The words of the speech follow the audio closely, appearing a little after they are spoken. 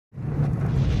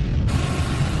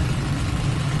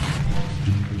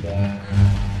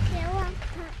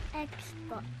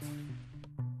spot.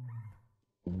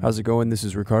 How's it going? This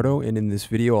is Ricardo, and in this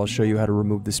video I'll show you how to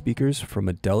remove the speakers from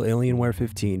a Dell Alienware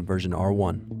 15 version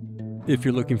R1. If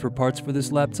you're looking for parts for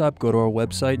this laptop, go to our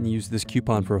website and use this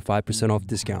coupon for a 5% off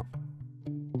discount.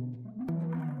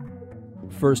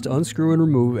 First, unscrew and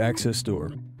remove access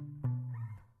door.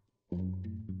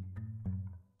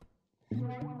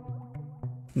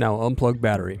 Now unplug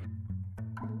battery.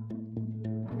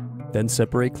 Then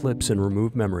separate clips and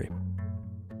remove memory.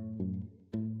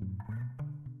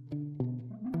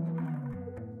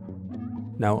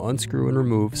 Now unscrew and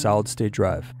remove solid-state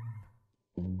drive.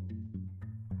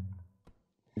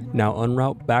 Now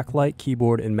unroute backlight,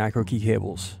 keyboard, and macro key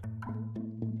cables.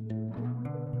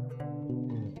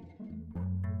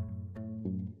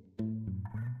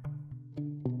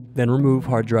 Then remove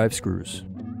hard drive screws.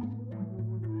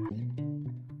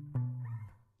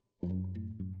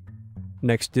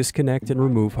 Next, disconnect and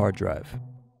remove hard drive.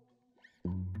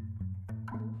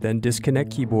 Then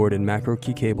disconnect keyboard and macro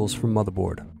key cables from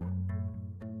motherboard.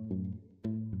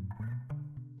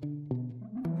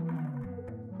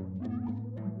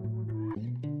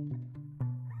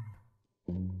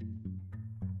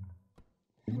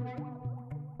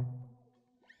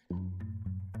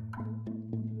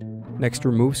 Next,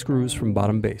 remove screws from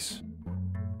bottom base.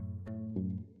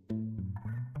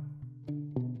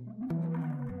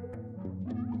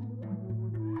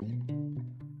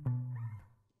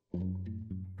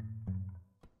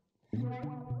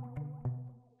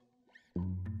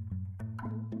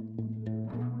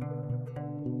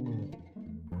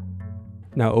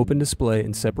 Now open display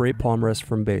and separate palm rest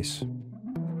from base.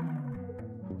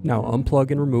 Now unplug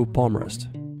and remove palm rest.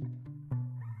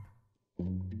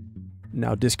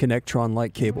 Now disconnect Tron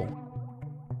light cable.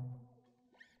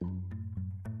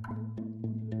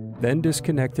 Then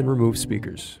disconnect and remove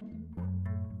speakers.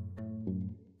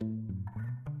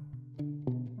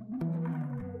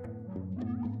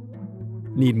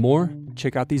 Need more?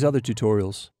 Check out these other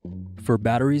tutorials. For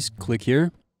batteries, click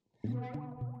here.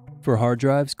 For hard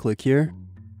drives, click here.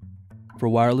 For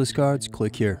wireless cards,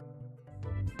 click here.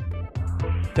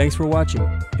 Thanks for watching.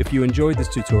 If you enjoyed this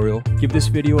tutorial, give this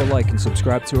video a like and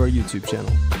subscribe to our YouTube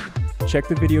channel. Check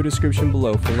the video description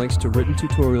below for links to written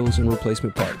tutorials and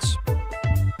replacement parts.